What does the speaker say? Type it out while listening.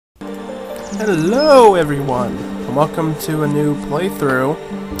Hello everyone, and welcome to a new playthrough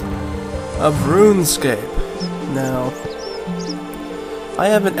of Runescape. Now, I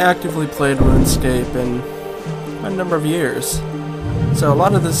haven't actively played Runescape in a number of years, so a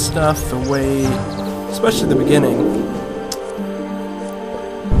lot of this stuff, the way, especially the beginning,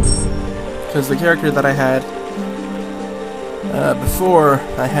 because the character that I had before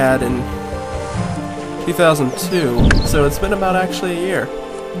I had in 2002, so it's been about actually a year.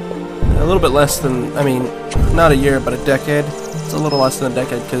 A little bit less than, I mean, not a year, but a decade. It's a little less than a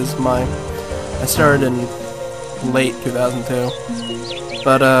decade because I started in late 2002.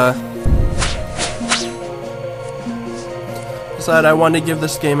 But, decided I wanted to give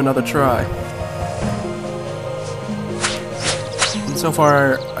this game another try. And so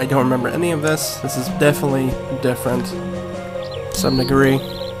far, I don't remember any of this. This is definitely different to some degree.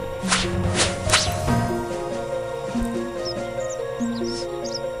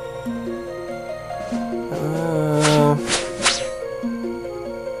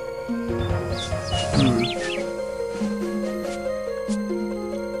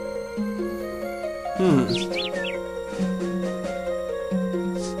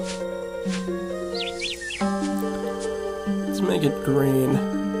 Let's make it green.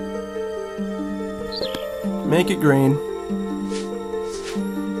 Make it green.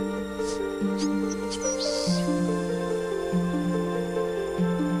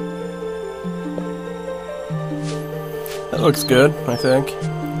 That looks good, I think.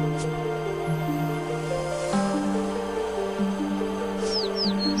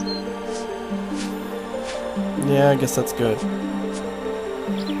 Yeah, I guess that's good.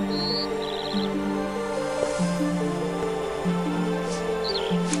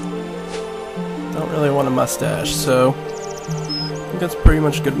 Don't really want a mustache, so I think that's pretty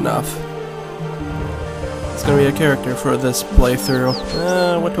much good enough. It's gonna be a character for this playthrough.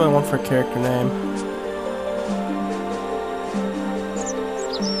 What do I want for a character name?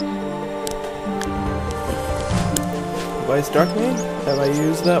 Vice Darkmane? Have I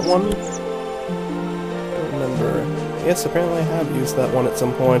used that one? Yes, apparently I have used that one at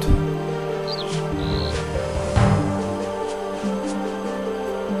some point.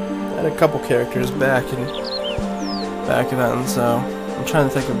 I had a couple characters back then, so I'm trying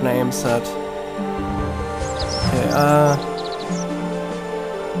to think of names that. Okay,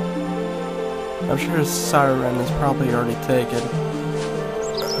 I'm sure Siren is probably already taken.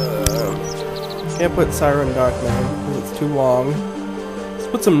 Can't put Siren Darkmane because it's too long. Let's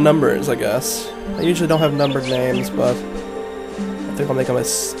put some numbers, I guess. I usually don't have numbered names, but I think I'll make an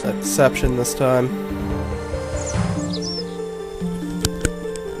exception this time.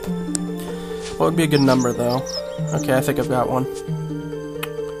 What would be a good number, though? Okay, I think I've got one.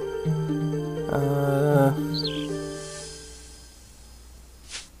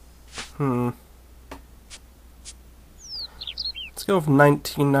 Let's go with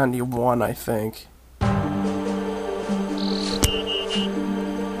 1991, I think.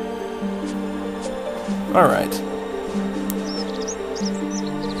 Alright.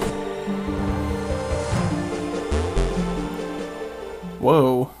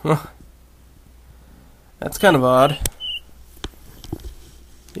 Whoa. That's kind of odd.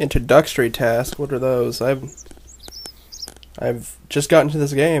 Introductory task, what are those? I've just gotten to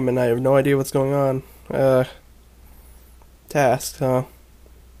this game and I have no idea what's going on. Tasks, huh?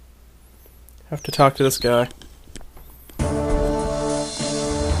 Have to talk to this guy.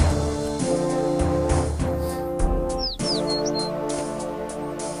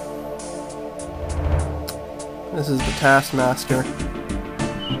 This is the Taskmaster.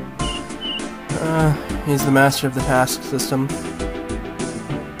 He's the master of the task system.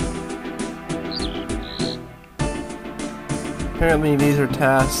 Apparently these are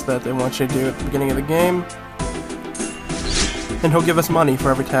tasks that they want you to do at the beginning of the game. And he'll give us money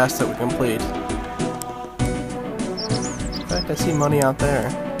for every task that we complete. In fact, I see money out there.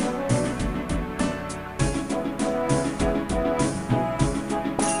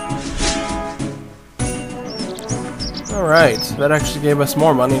 Alright, that actually gave us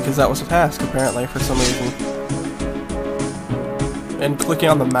more money because that was a task apparently for some reason. And clicking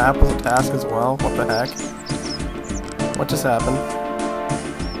on the map was a task as well, what the heck? What just happened?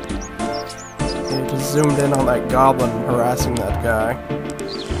 Okay, just zoomed in on that goblin harassing that guy.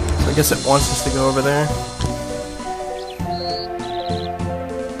 So I guess it wants us to go over there.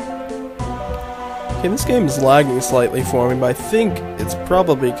 Okay, this game is lagging slightly for me, but I think it's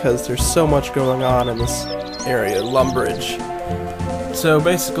probably because there's so much going on in this area, Lumbridge. So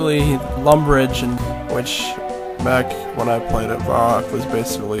basically, Lumbridge, which back when I played at VOC was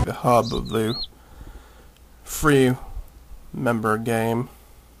basically the hub of the free member game.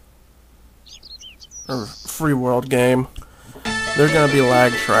 or free world game. They're gonna be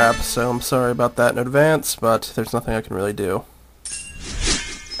lag traps, so I'm sorry about that in advance, but there's nothing I can really do.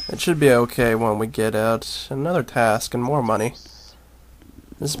 It should be okay when we get out another task and more money.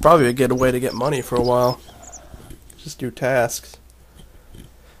 This is probably a good way to get money for a while. Just do tasks.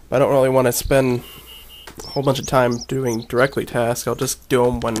 I don't really want to spend a whole bunch of time doing directly tasks. I'll just do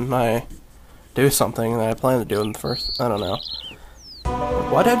them when I do something that I plan to do in the first. I don't know.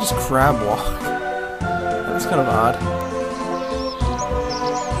 Why did I just crab walk? That was kind of odd.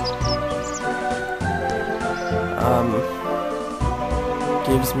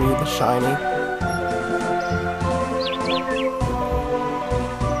 Gives me the shiny. I'll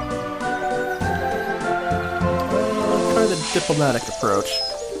try the diplomatic approach.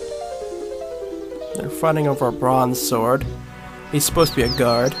 They're fighting over a bronze sword. He's supposed to be a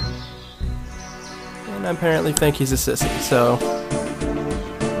guard. And I apparently think he's a sissy, so...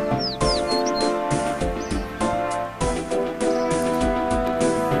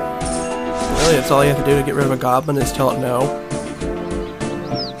 Really, that's all you have to do to get rid of a goblin is tell it no.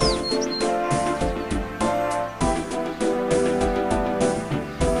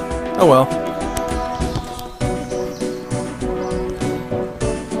 Oh well.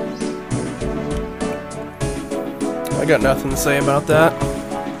 I got nothing to say about that.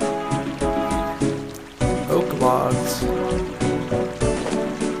 Oak logs.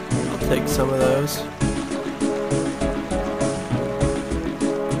 I'll take some of those.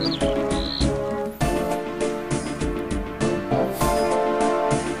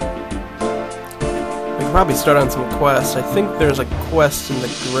 We can probably start on some quests. I think there's a quest in the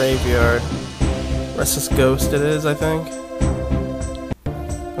graveyard. Restless Ghost it is, I think.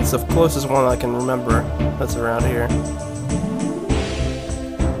 That's the closest one I can remember that's around here.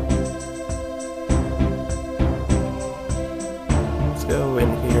 Let's go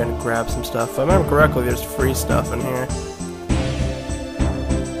in here and grab some stuff. If I remember correctly, there's free stuff in here.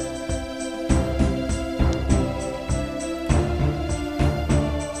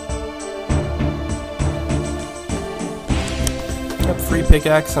 Free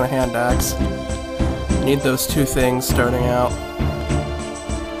pickaxe and a hand axe. Need those two things starting out.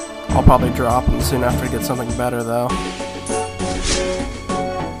 I'll probably drop them soon after I get something better though.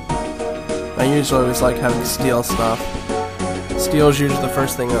 I usually always like having steel stuff. Steel is usually the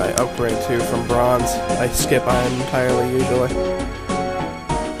first thing that I upgrade to from bronze. I skip iron entirely usually.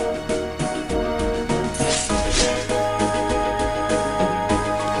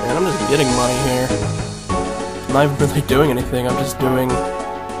 And I'm just getting money here. I'm not even really doing anything, I'm just doing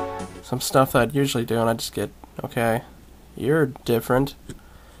some stuff that I'd usually do and I just get, okay, you're different.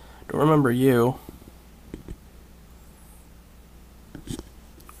 Don't remember you.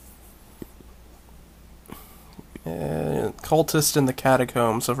 Cultist in the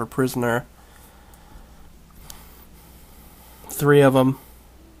catacombs of a prisoner. 3 of them.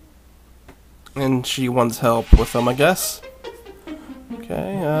 And she wants help with them, I guess.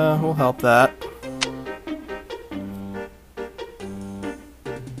 Okay, we'll help that.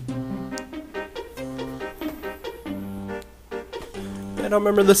 I don't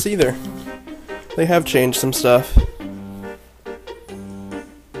remember this either. They have changed some stuff.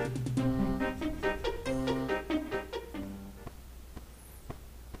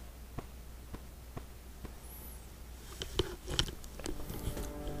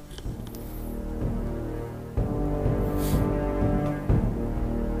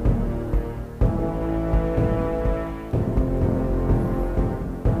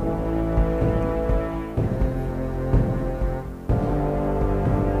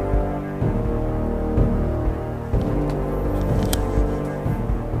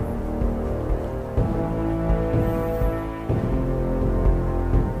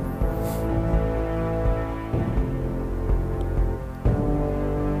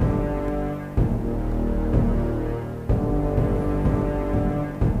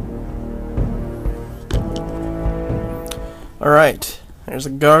 Alright, there's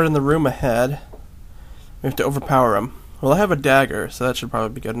a guard in the room ahead. We have to overpower him. Well, I have a dagger, so that should probably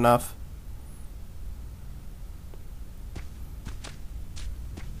be good enough.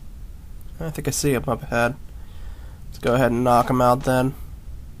 I think I see him up ahead. Let's go ahead and knock him out then.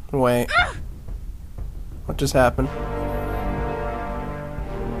 Wait. What just happened?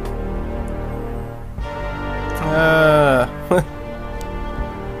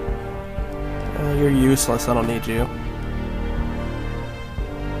 You're useless, I don't need you.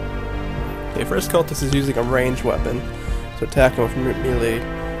 Okay, first cultist is using a ranged weapon to attack him with melee.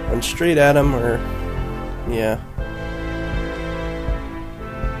 Run straight at him, or... yeah.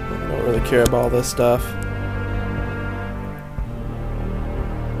 I don't really care about all this stuff.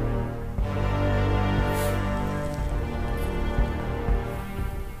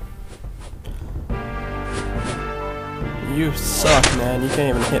 you suck, man. You can't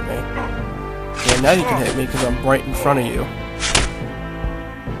even hit me. Yeah, now you can hit me because I'm right in front of you.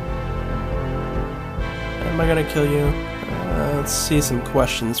 Am I gonna kill you? Let's see some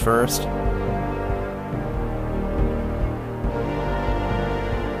questions first.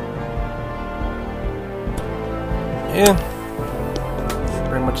 Yeah.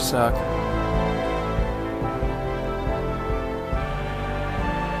 Pretty much suck.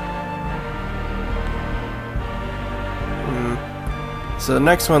 So the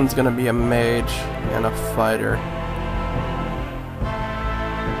next one's gonna be a mage and a fighter.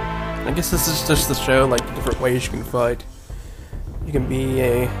 I guess this is just to show like the different ways you can fight. You can be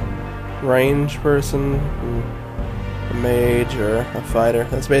a range person, a mage, or a fighter.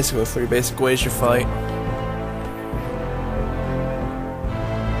 That's basically the 3 basic ways you fight.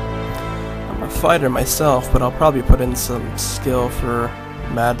 I'm a fighter myself, but I'll probably put in some skill for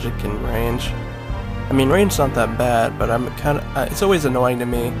magic and range. I mean, range's not that bad, but I'm kind of it's always annoying to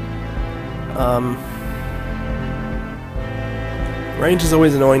me. Range is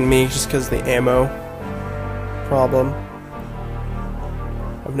always annoying to me just because of the ammo problem.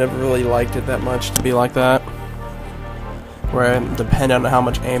 I've never really liked it that much to be like that, where I depend on how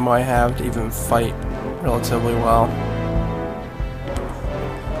much ammo I have to even fight relatively well.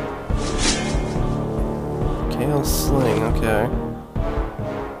 Kale Sling, okay.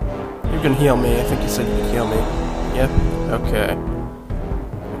 You can heal me. I think you said you could heal me. Yep. Okay.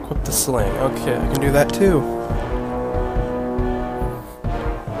 Equip the sling. Okay, I can do that too.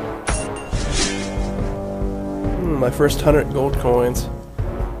 My first 100 gold coins.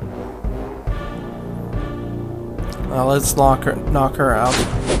 Let's knock her out.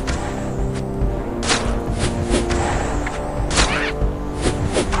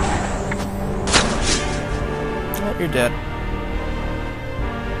 Oh, you're dead.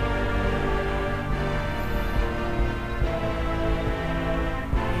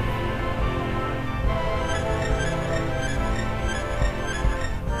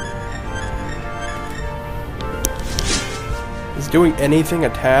 Is doing anything a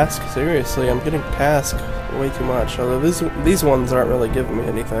task? Seriously, I'm getting tasked way too much. Although these ones aren't really giving me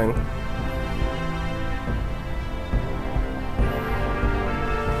anything.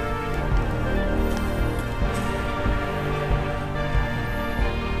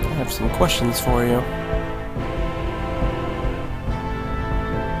 I have some questions for you.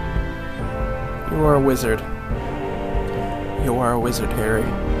 You are a wizard. You are a wizard, Harry.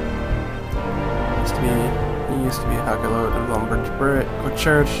 He used to be a Hakalo at the Lumberjack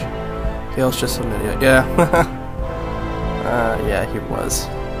Church. Gale's just an idiot. Yeah. Yeah, he was.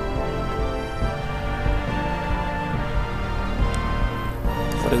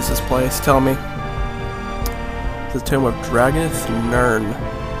 What is this place? Tell me. It's the tomb of Dragath Nern.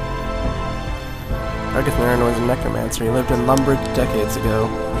 Dragath Nern was a necromancer. He lived in Lumber decades ago.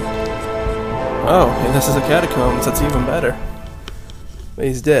 Oh, and this is a catacombs. That's even better. But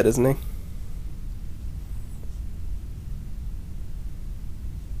he's dead, isn't he?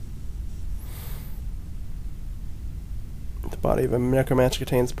 The body of a necromancer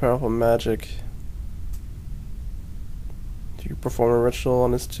contains powerful magic. If you perform a ritual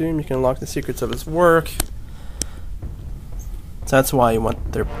on his tomb, you can unlock the secrets of his work. So that's why you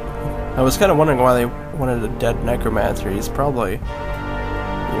want their... I was kind of wondering why they wanted a dead necromancer. He's probably, you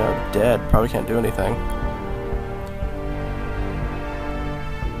know, dead. Probably can't do anything.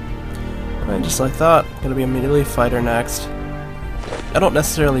 And just like that, gonna be a melee fighter next. I don't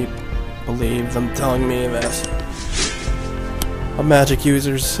necessarily believe them telling me that a magic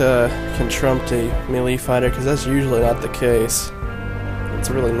users can trump a melee fighter, because that's usually not the case. It's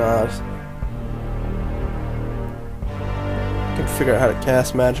really not. I can figure out how to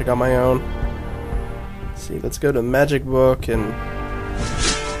cast magic on my own. Let's see, let's go to magic book and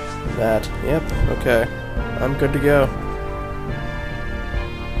that. Yep, okay. I'm good to go.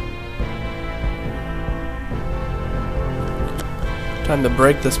 Time to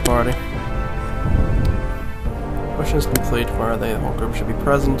break this party. Mission is complete. Where are they? The whole group should be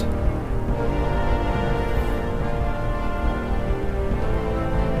present.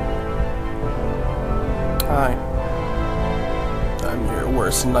 Hi. I'm your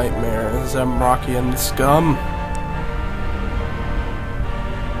worst nightmare, Zamrockian scum.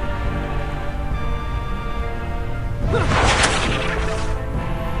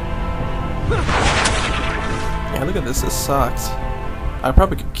 Yeah, look at this. This sucks. I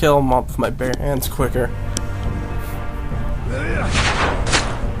probably could kill him off with my bare hands quicker.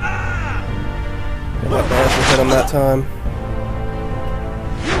 My bastard hit him that time.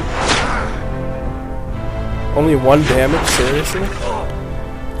 Only 1 damage? Seriously?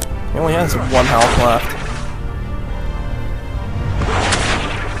 He only has 1 health left.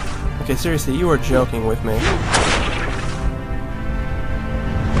 Okay, seriously, you are joking with me.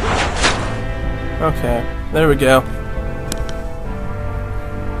 Okay, there we go.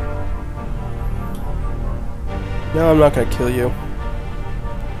 No, I'm not gonna kill you.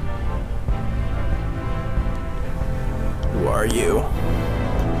 Who are you?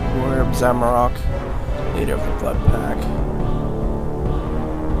 Warrior of Zamarok, leader of the Blood Pack.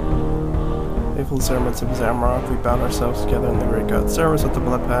 Faithful servants of Zamarok, we bound ourselves together in the great God's service with the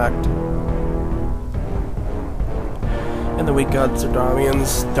Blood Pact. And the weak gods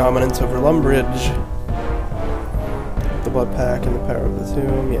Zerdamian's dominance over Lumbridge. The Blood Pack and the power of the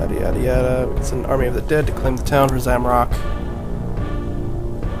tomb, yada yada yada. We can send an army of the dead to claim the town for Zamarok.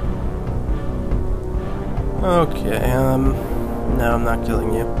 Okay, no, I'm not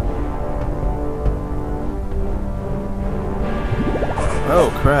killing you. Oh,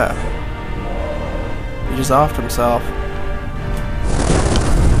 crap. He just offed himself.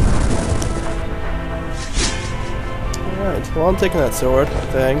 Alright, well, I'm taking that sword.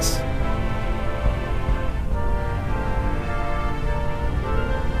 Thanks.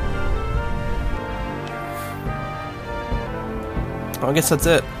 Well, I guess that's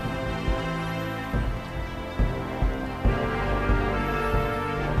it.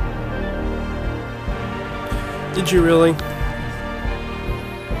 Did you really?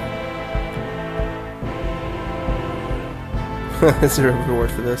 Is there a reward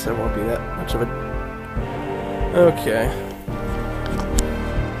for this? There won't be that much of it. Okay.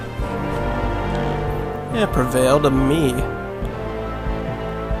 Yeah, prevail to me.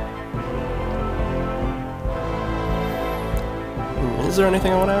 Is there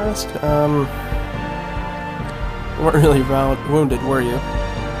anything I want to ask? You weren't really wounded, were you?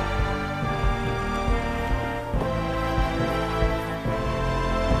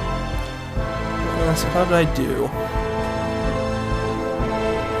 So how did I do?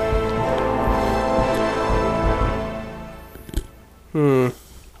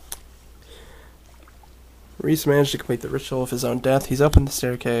 Reese managed to complete the ritual of his own death. He's opened the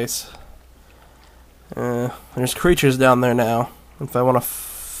staircase. There's creatures down there now. If I want to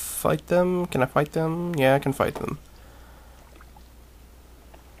fight them, can I fight them? Yeah, I can fight them.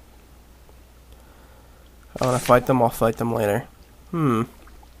 If I want to fight them, I'll fight them later.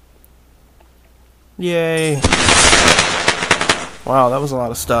 Yay! Wow, that was a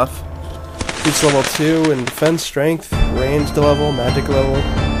lot of stuff. Each level 2 in defense, strength, ranged level, magic level.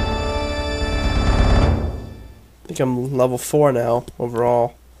 I think I'm level 4 now,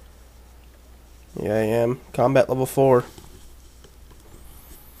 overall. Yeah, I am. Combat level 4.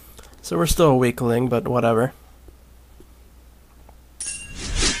 So we're still a weakling, but whatever.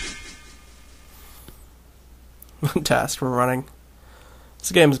 Task we're running.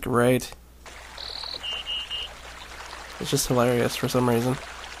 This game's great. It's just hilarious for some reason.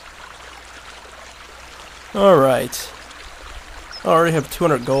 Alright. I already have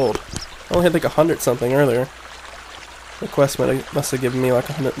 200 gold. I only had like 100 something earlier. The quest must have given me like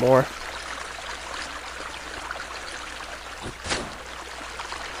 100 more.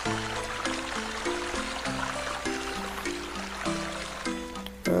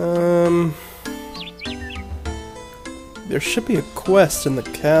 There should be a quest in the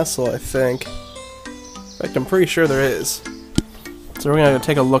castle, I think. In fact, I'm pretty sure there is. So we're gonna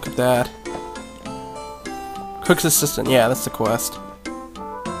take a look at that. Cook's assistant, yeah, that's the quest.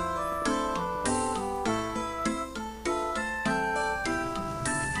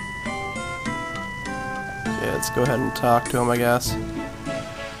 Okay, let's go ahead and talk to him, I guess.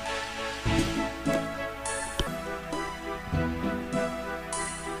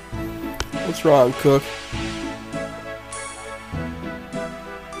 What's wrong, Cook?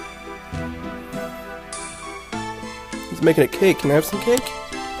 He's making a cake. Can I have some cake?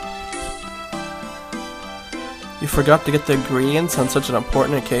 You forgot to get the ingredients on such an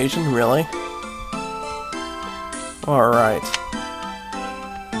important occasion? Really? Alright.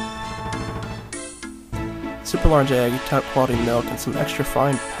 Super large egg, top quality milk, and some extra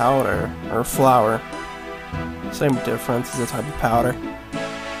fine powder, or flour. Same difference as the type of powder.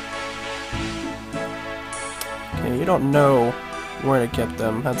 Okay, you don't know where to get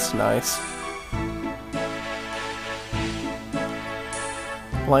them. That's nice.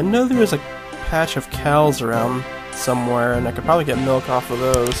 Well, I know there is a patch of cows around somewhere, and I could probably get milk off of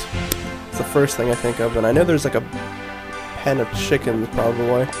those. It's the first thing I think of, and I know there's like a pen of chickens,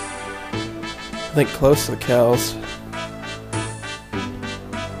 probably. I think close to the cows.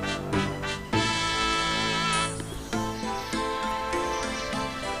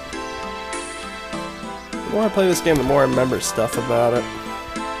 The more I play this game, the more I remember stuff about it.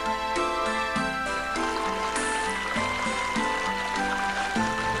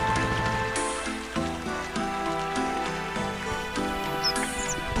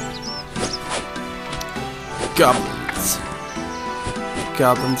 Goblins.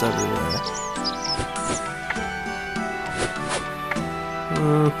 Goblins everywhere.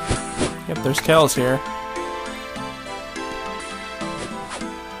 Yep, there's cows here.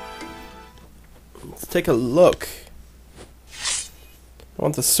 Let's take a look. I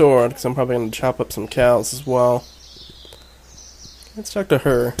want the sword, because I'm probably going to chop up some cows as well. Let's talk to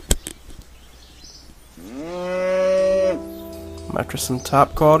her. I'm after some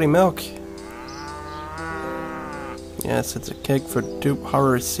top quality milk. Yes, it's a cake for dupe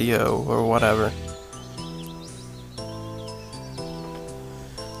Horacio, or whatever.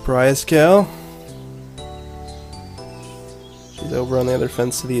 Prize cow. She's over on the other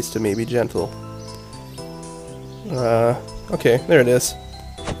fence to the east of me. Be gentle. Okay, there it is.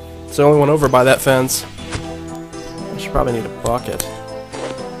 It's the only one over by that fence. I should probably need a bucket.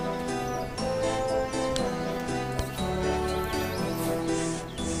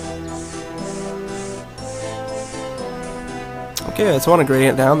 Okay, that's one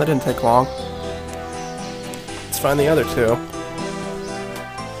ingredient down. That didn't take long. Let's find the other two.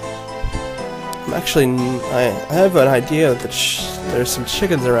 I have an idea that there's some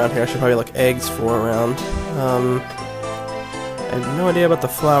chickens around here. I should probably look eggs for around. I have no idea about the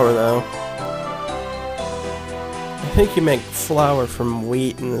flour though. I think you make flour from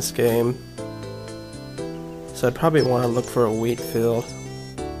wheat in this game, so I'd probably want to look for a wheat field.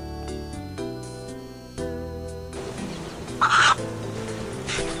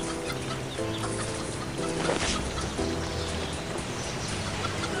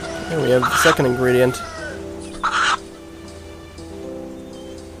 Here we have the second ingredient.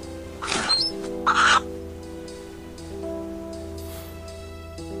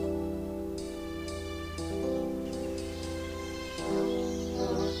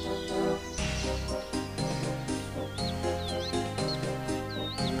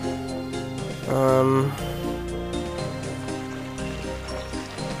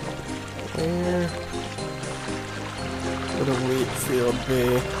 Where would a wheat field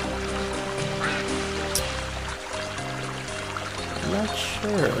be? I'm not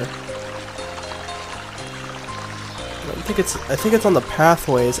sure. I think it's on the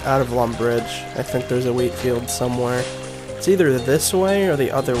pathways out of Lumbridge. I think there's a wheat field somewhere. It's either this way or the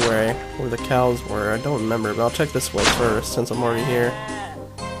other way, where the cows were. I don't remember, but I'll check this way first since I'm already here.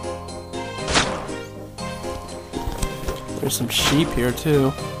 There's some sheep here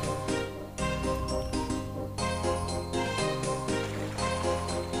too.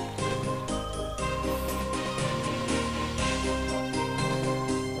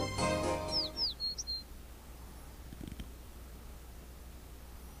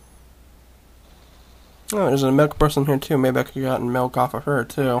 Oh, there's a milk person here too. Maybe I could have gotten milk off of her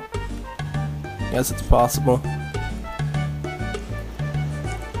too. Yes, it's possible.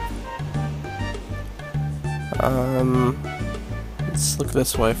 Let's look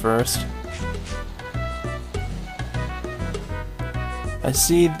this way first. I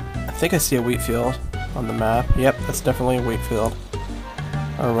think I see a wheat field on the map. Yep, that's definitely a wheat field.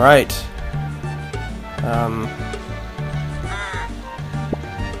 Alright.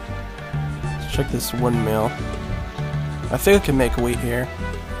 Let's check this windmill. I think I can make wheat here.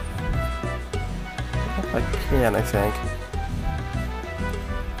 I can, I think.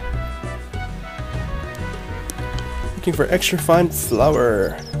 Looking for extra fine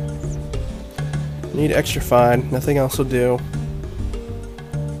flour. Need extra fine. Nothing else will do.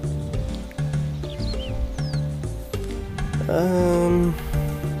 How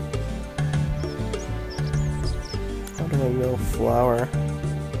do I mill flour?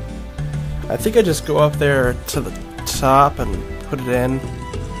 I think I just go up there to the top and put it in.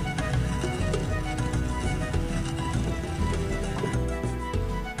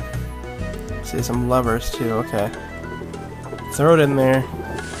 See some levers too, okay. Throw it in there.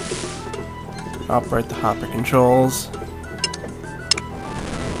 Operate the hopper controls.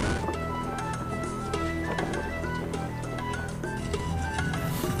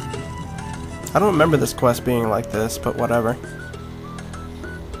 I don't remember this quest being like this, but whatever.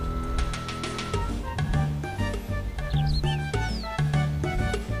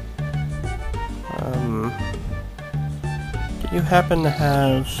 Do you happen to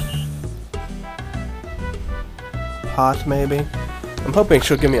have pot, maybe? I'm hoping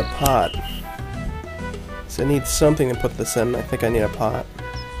she'll give me a pot. So I need something to put this in. I think I need a pot.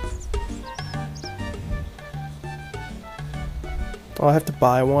 Oh, I have to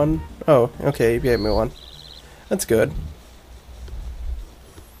buy one? Oh, okay, you gave me one. That's good.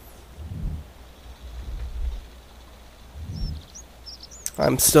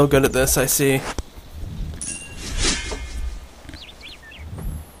 I'm still good at this, I see.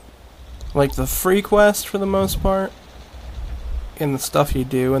 like the free quest for the most part, and the stuff you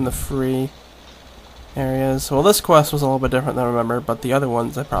do in the free areas. Well, this quest was a little bit different than I remember, but the other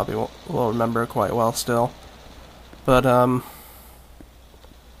ones I probably will remember quite well still. But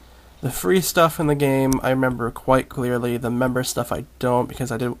the free stuff in the game I remember quite clearly. The member stuff I don't,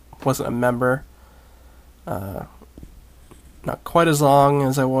 because wasn't a member. Not quite as long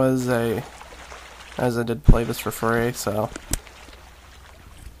as as I did play this for free, so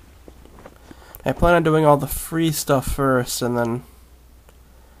I plan on doing all the free stuff first, and then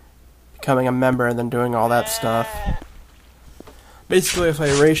becoming a member, and then doing all that stuff. Basically, if I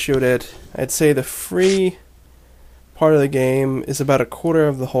ratioed it, I'd say the free part of the game is about a quarter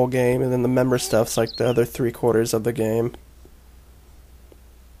of the whole game, and then the member stuff's like the other 3/4 of the game.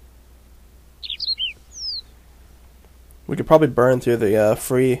 We could probably burn through the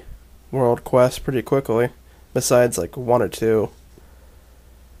free world quest pretty quickly, besides like 1 or 2.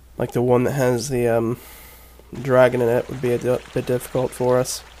 Like the one that has the dragon in it would be a bit difficult for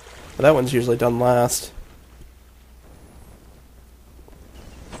us. But that one's usually done last.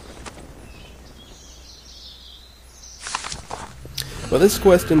 Well, this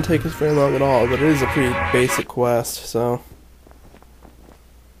quest didn't take us very long at all, but it is a pretty basic quest, so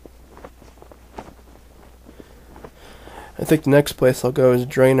I think the next place I'll go is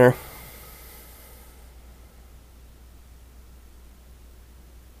Drainer.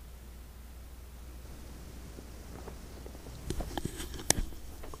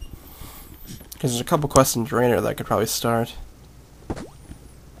 Because there's a couple quests in Drainer that I could probably start. There's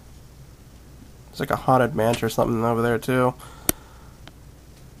like a haunted mansion or something over there too.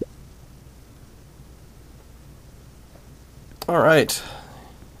 Alright.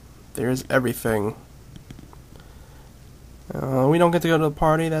 There's everything. We don't get to go to the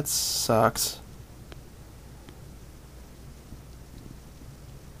party? That sucks.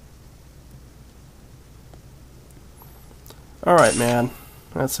 Alright, man.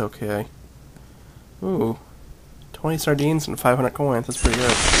 That's okay. Ooh. 20 sardines and 500 coins. That's pretty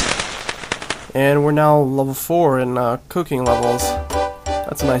good. And we're now level 4 in cooking levels.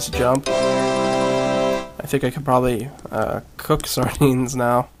 That's a nice jump. I think I could probably cook sardines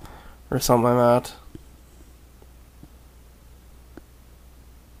now, or something like that.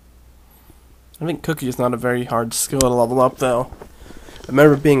 I think cooking is not a very hard skill to level up, though. I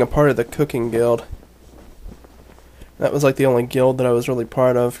remember being a part of the cooking guild. That was like the only guild that I was really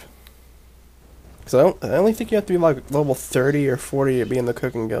part of. Because I only think you have to be like level 30 or 40 to be in the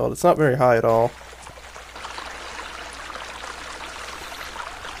cooking guild. It's not very high at all.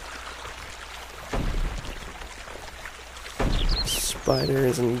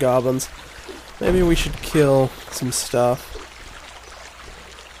 Spiders and goblins. Maybe we should kill some stuff.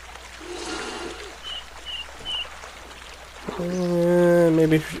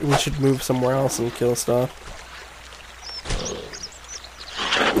 Maybe we should move somewhere else and kill stuff.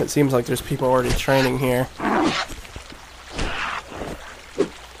 It seems like there's people already training here.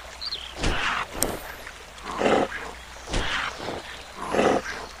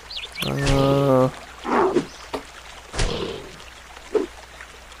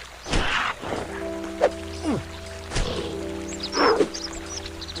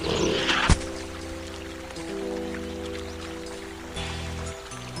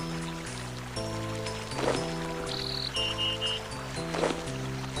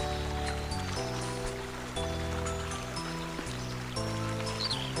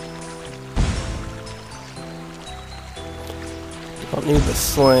 Don't need the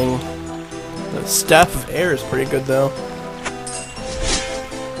sling. The staff of air is pretty good though.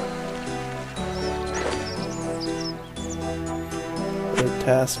 Good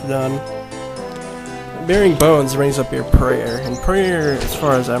task done. Bearing bones brings up your prayer, and prayer, as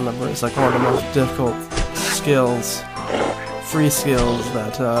far as I remember, is like one of the most difficult skills, free skills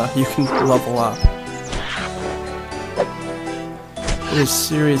that you can level up. It is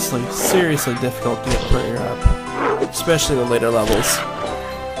seriously difficult to get prayer up, especially in the later levels.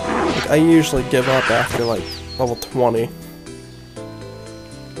 Like, I usually give up after like level 20.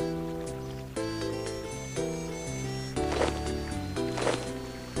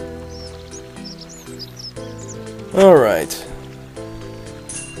 Alright.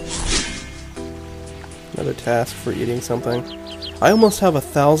 Another task for eating something. I almost have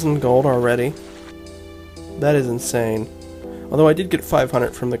 1,000 gold already. That is insane. Although I did get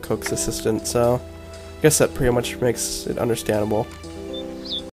 500 from the cook's assistant, so I guess that pretty much makes it understandable.